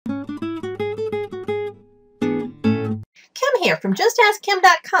here from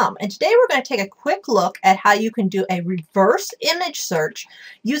JustAskKim.com, and today we're going to take a quick look at how you can do a reverse image search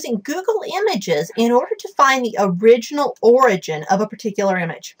using Google Images in order to find the original origin of a particular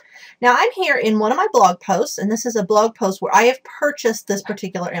image. Now I'm here in one of my blog posts, and this is a blog post where I have purchased this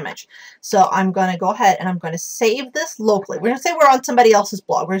particular image. So I'm going to go ahead and I'm going to save this locally. We're going to say we're on somebody else's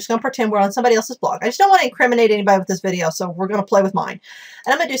blog. We're just going to pretend we're on somebody else's blog. I just don't want to incriminate anybody with this video, so we're going to play with mine.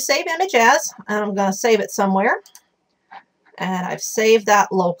 And I'm going to do Save Image As, and I'm going to save it somewhere. And I've saved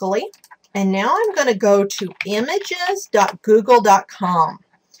that locally. And now I'm going to go to images.google.com.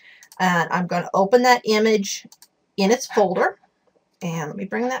 And I'm going to open that image in its folder. And let me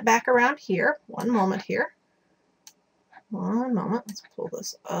bring that back around here. One moment here. One moment. Let's pull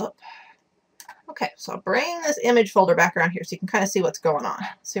this up. Okay, so I'll bring this image folder back around here so you can kind of see what's going on.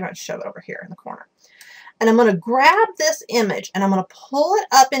 Let's see if I can shove it over here in the corner. And I'm going to grab this image and I'm going to pull it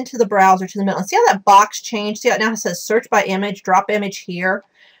up into the browser to the middle. And see how that box changed? See how it now says search by image, drop image here.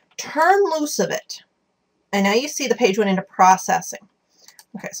 Turn loose of it. And now you see the page went into processing.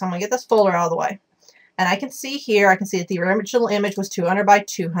 Okay, so I'm going to get this folder out of the way. And I can see here, I can see that the original image was 200 by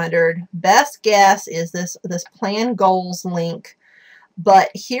 200. Best guess is this plan goals link.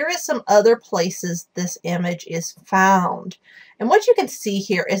 But here is some other places this image is found. And what you can see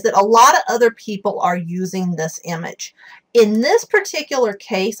here is that a lot of other people are using this image. In this particular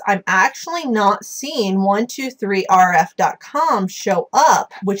case, I'm actually not seeing 123rf.com show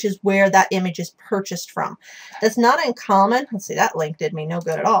up, which is where that image is purchased from. That's not uncommon. Let's see, that link did me no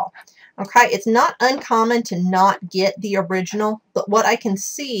good at all. Okay, it's not uncommon to not get the original, but what I can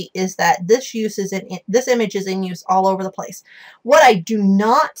see is that this image is in use all over the place. What I do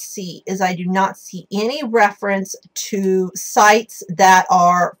not see is I do not see any reference to sites that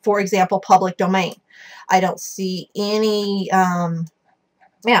are, for example, public domain. I don't see any, none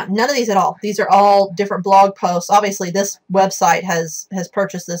of these at all. These are all different blog posts. Obviously, this website has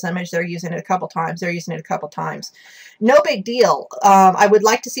purchased this image. They're using it a couple times. They're using it a couple times. No big deal. I would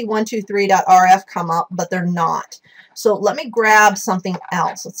like to see 123.rf come up, but they're not. So let me grab something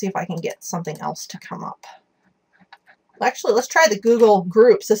else. Let's see if I can get something else to come up. Actually, let's try the Google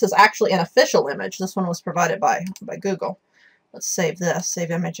Groups. This is actually an official image. This one was provided by Google. Let's save this.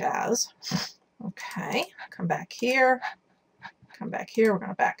 Save image as. Okay. Come back here. Come back here. We're going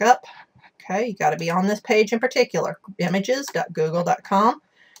to back up. Okay. You got to be on this page in particular. Images.google.com.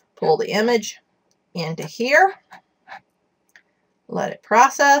 Pull the image into here. Let it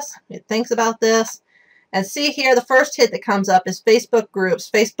process. It thinks about this. And see here, the first hit that comes up is Facebook groups.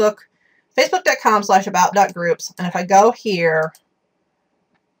 Facebook.com/about.groups. And if I go here,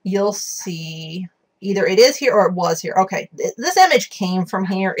 you'll see either it is here or it was here. Okay, this image came from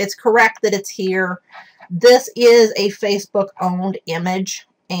here. It's correct that it's here. This is a Facebook-owned image.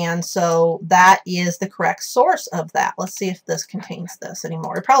 And so that is the correct source of that. Let's see if this contains this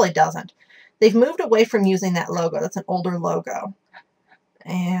anymore. It probably doesn't. They've moved away from using that logo. That's an older logo.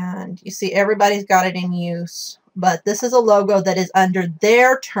 And you see everybody's got it in use, but this is a logo that is under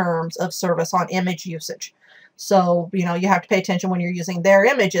their terms of service on image usage. So, you know, you have to pay attention when you're using their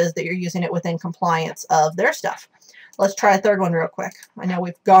images that you're using it within compliance of their stuff. Let's try a third one real quick. I know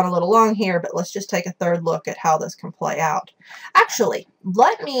we've gone a little long here, but let's just take a third look at how this can play out. Actually,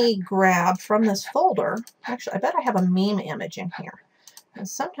 let me grab from this folder. Actually, I bet I have a meme image in here. And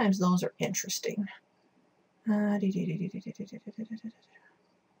sometimes those are interesting.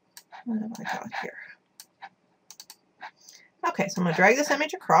 What have I got here? Okay, so I'm going to drag this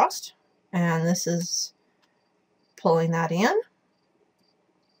image across, and this is pulling that in,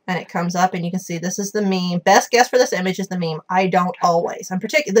 and it comes up, and you can see this is the meme. Best guess for this image is the meme, I don't always. I'm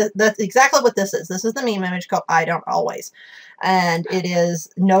particular. That's exactly what this is. This is the meme image called I don't always, and it is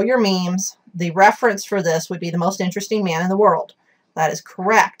know your memes. The reference for this would be the most interesting man in the world. That is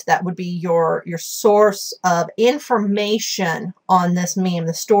correct. That would be your source of information on this meme,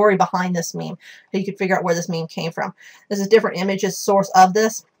 the story behind this meme, so you could figure out where this meme came from. This is different images source of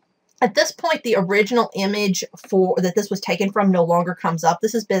this. At this point, the original image that this was taken from no longer comes up.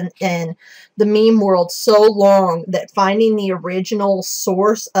 This has been in the meme world so long that finding the original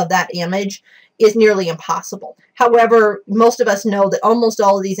source of that image is nearly impossible. However, most of us know that almost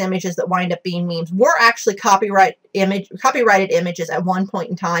all of these images that wind up being memes were actually copyrighted images at one point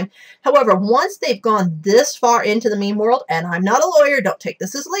in time. However, once they've gone this far into the meme world, and I'm not a lawyer, don't take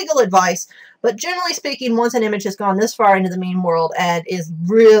this as legal advice, but generally speaking, once an image has gone this far into the meme world and is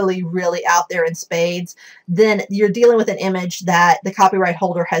really, really out there in spades, then you're dealing with an image that the copyright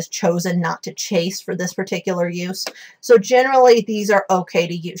holder has chosen not to chase for this particular use. So generally, these are okay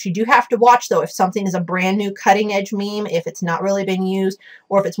to use. You do have to watch, though, if something is a brand new cutting cutting edge meme, if it's not really been used,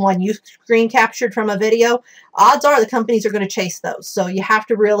 or if it's one you screen captured from a video, odds are the companies are going to chase those. So you have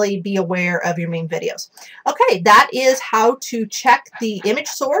to really be aware of your meme videos. Okay, that is how to check the image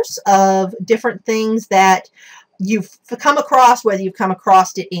source of different things that you've come across, whether you've come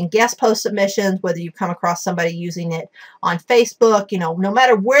across it in guest post submissions, whether you've come across somebody using it on Facebook, you know, no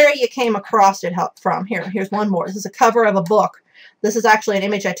matter where you came across it from. Here's one more. This is a cover of a book. This is actually an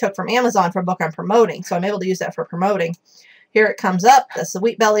image I took from Amazon for a book I'm promoting, so I'm able to use that for promoting. Here it comes up. That's the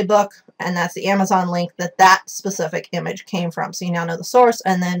Wheat Belly book, and that's the Amazon link that specific image came from. So you now know the source,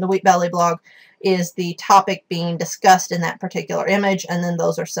 and then the Wheat Belly blog is the topic being discussed in that particular image, and then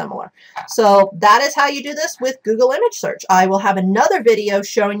those are similar. So that is how you do this with Google Image Search. I will have another video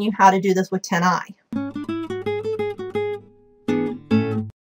showing you how to do this with TinEye.